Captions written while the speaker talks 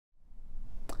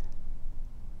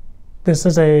This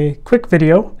is a quick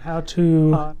video how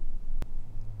to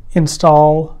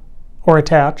install or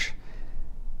attach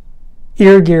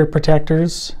ear gear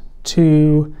protectors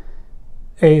to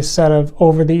a set of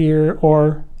over-the-ear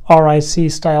or RIC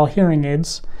style hearing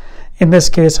aids. In this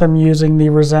case, I'm using the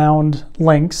ReSound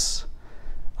LiNX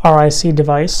RIC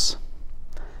device.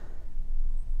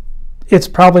 It's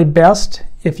probably best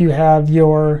if you have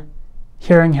your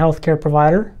hearing healthcare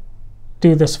provider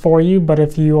do this for you, but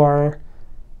if you are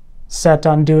set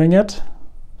on doing it,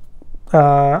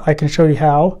 I can show you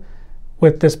how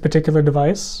with this particular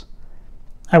device.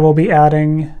 I will be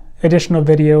adding additional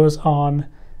videos on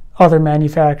other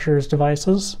manufacturers'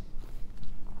 devices.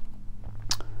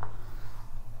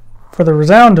 For the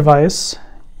ReSound device,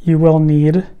 you will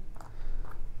need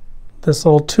this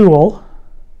little tool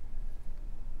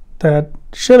that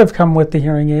should have come with the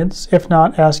hearing aids. If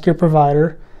not, ask your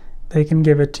provider. They can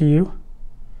give it to you.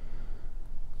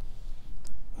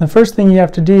 The first thing you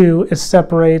have to do is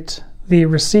separate the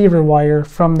receiver wire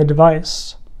from the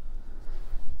device.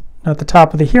 Now at the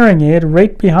top of the hearing aid,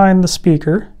 right behind the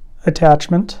speaker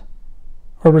attachment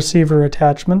or receiver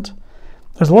attachment,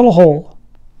 there's a little hole.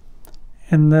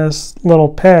 And this little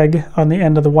peg on the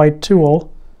end of the white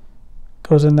tool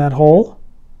goes in that hole.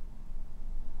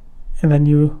 And then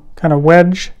you kind of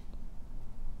wedge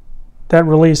that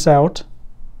release out,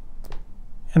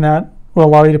 and that will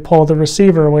allow you to pull the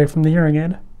receiver away from the hearing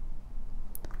aid.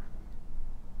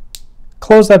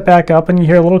 Close that back up and you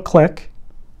hear a little click.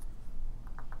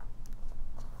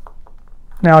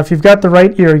 Now if you've got the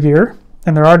right ear gear,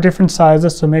 and there are different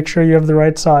sizes, so make sure you have the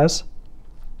right size.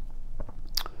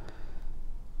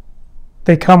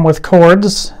 They come with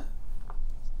cords,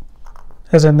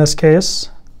 as in this case,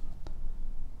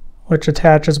 which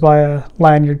attaches by a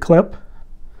lanyard clip,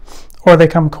 or they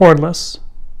come cordless.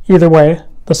 Either way,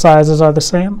 the sizes are the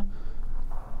same.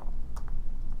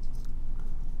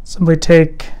 Simply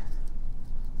take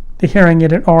the hearing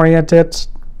aid and orient it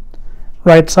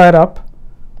right side up,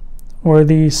 where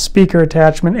the speaker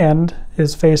attachment end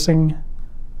is facing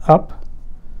up.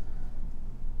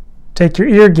 Take your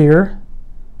ear gear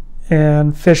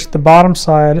and fish the bottom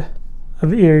side of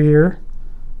the ear gear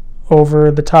over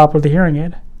the top of the hearing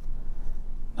aid.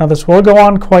 Now this will go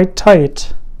on quite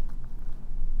tight,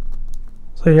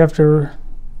 so you have to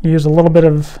use a little bit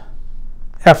of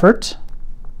effort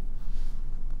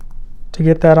to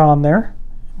get that on there.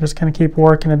 Just kind of keep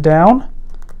working it down.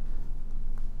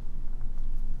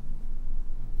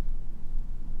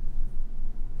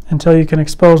 Until you can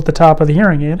expose the top of the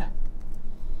hearing aid,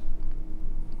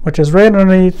 which is right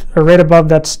underneath or right above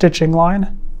that stitching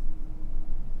line.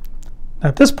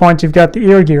 At this point, you've got the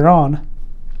ear gear on.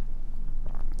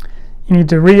 You need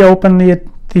to reopen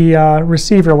the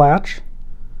receiver latch.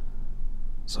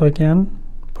 So again,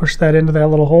 push that into that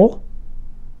little hole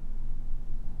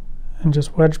and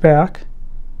just wedge back.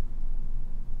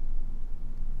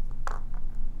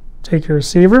 Take your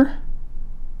receiver,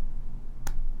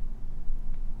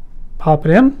 pop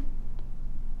it in,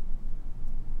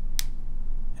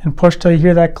 and push till you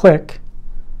hear that click.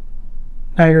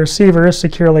 Now your receiver is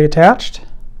securely attached,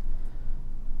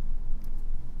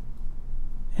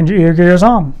 and your ear gear is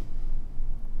on.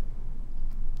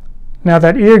 Now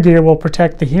that ear gear will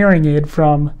protect the hearing aid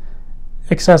from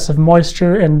excessive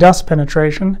moisture and dust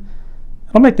penetration.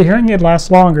 It'll make the hearing aid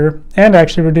last longer and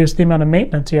actually reduce the amount of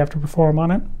maintenance you have to perform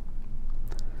on it.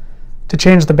 To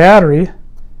change the battery,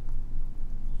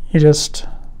 you just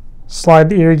slide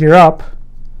the ear gear up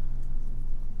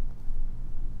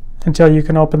until you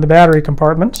can open the battery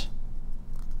compartment.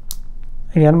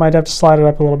 Again, might have to slide it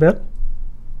up a little bit.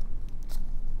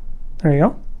 There you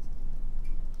go.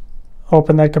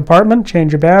 Open that compartment,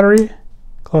 change your battery,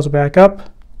 close it back up,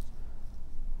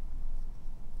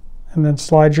 and then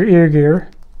slide your ear gear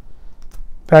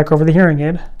back over the hearing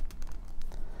aid.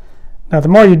 Now the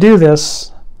more you do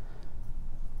this,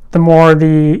 the more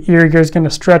the ear gear is going to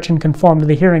stretch and conform to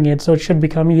the hearing aid, so it should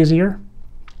become easier.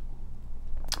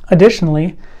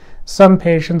 Additionally, some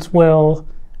patients will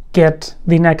get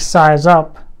the next size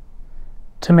up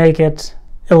to make it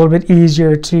a little bit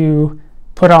easier to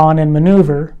put on and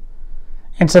maneuver,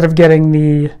 instead of getting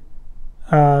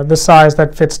the size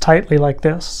that fits tightly like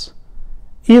this.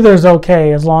 Either is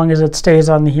okay as long as it stays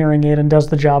on the hearing aid and does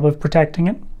the job of protecting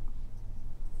it.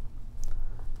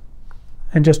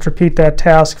 And just repeat that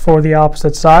task for the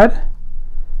opposite side,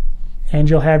 and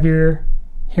you'll have your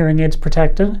hearing aids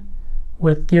protected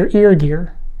with your ear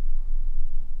gear.